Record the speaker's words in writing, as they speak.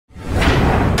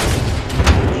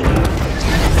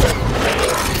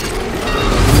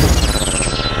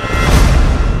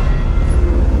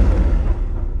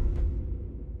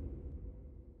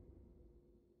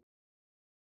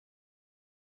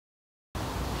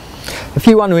If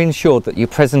you want to ensure that your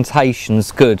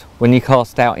presentation's good when you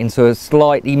cast out into a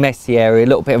slightly messy area, a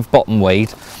little bit of bottom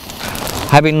weed,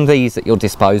 having these at your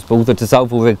disposal, the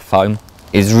dissolvable rig foam,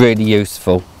 is really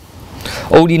useful.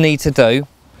 All you need to do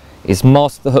is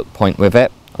mask the hook point with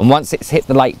it, and once it's hit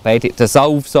the lake bed it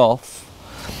dissolves off,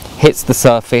 hits the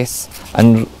surface,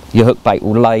 and your hook bait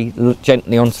will lay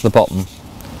gently onto the bottom.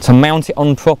 To mount it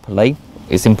on properly,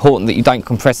 it's important that you don't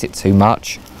compress it too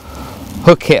much.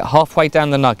 Hook it halfway down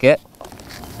the nugget,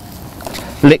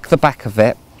 lick the back of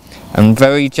it, and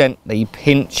very gently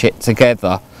pinch it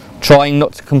together, trying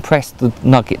not to compress the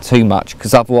nugget too much,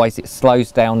 because otherwise it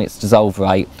slows down its dissolve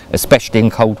rate, especially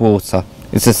in cold water.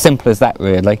 It's as simple as that,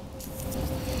 really.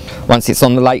 Once it's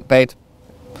on the lake bed,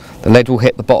 the lead will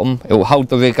hit the bottom, it will hold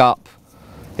the rig up,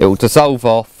 it will dissolve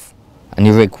off, and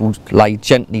your rig will lay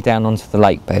gently down onto the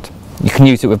lake bed. You can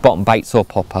use it with bottom baits or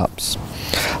pop-ups.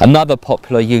 Another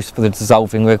popular use for the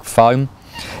dissolving rig foam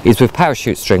is with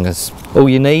parachute stringers. All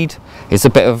you need is a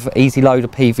bit of easy load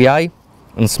of PVA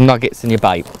and some nuggets in your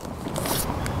bait.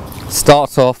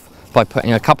 Start off by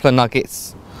putting a couple of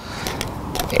nuggets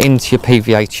into your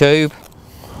PVA tube.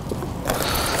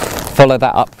 Follow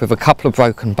that up with a couple of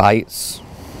broken baits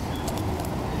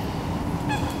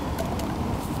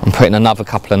and put in another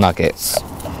couple of nuggets.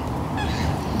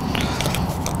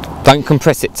 Don't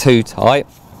compress it too tight,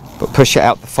 but push it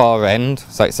out the far end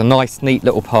so it's a nice neat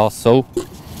little parcel.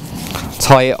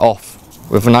 Tie it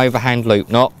off with an overhand loop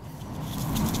knot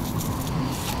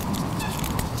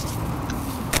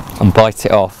and bite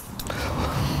it off.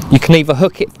 You can either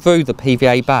hook it through the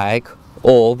PVA bag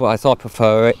or, as I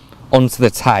prefer it, onto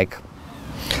the tag.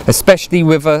 Especially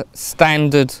with a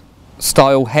standard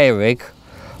style hair rig,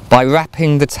 by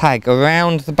wrapping the tag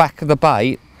around the back of the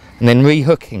bait and then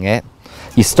rehooking it,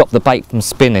 you stop the bait from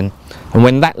spinning, and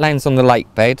when that lands on the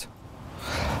lake bed,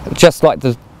 just like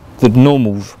the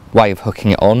normal way of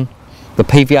hooking it on, the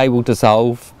PVA will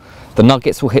dissolve, the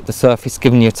nuggets will hit the surface,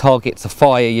 giving you a target to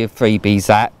fire your freebies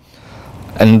at,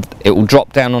 and it will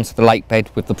drop down onto the lake bed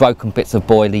with the broken bits of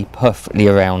boilie perfectly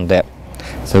around it.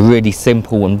 It's a really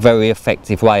simple and very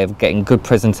effective way of getting good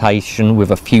presentation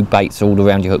with a few baits all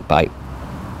around your hook bait.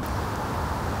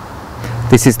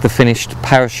 This is the finished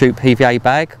parachute PVA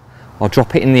bag. I'll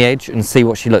drop it in the edge and see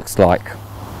what she looks like.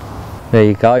 There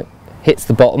you go, hits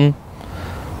the bottom,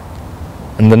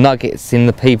 and the nuggets in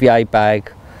the PVA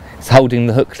bag is holding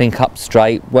the hook link up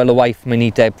straight, well away from any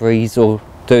debris or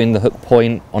doing the hook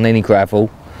point on any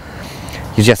gravel.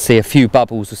 You just see a few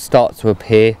bubbles will start to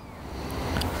appear.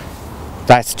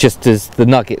 That's just as the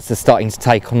nuggets are starting to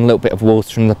take on a little bit of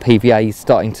water and the PVA is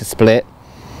starting to split.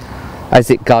 As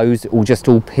it goes, it will just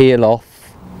all peel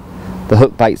off. The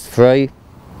hook bait's free.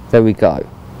 There we go.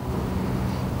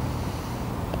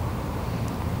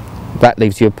 That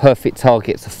leaves you a perfect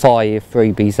target to fire your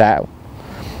freebies out,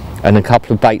 and a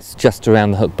couple of baits just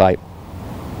around the hook bait.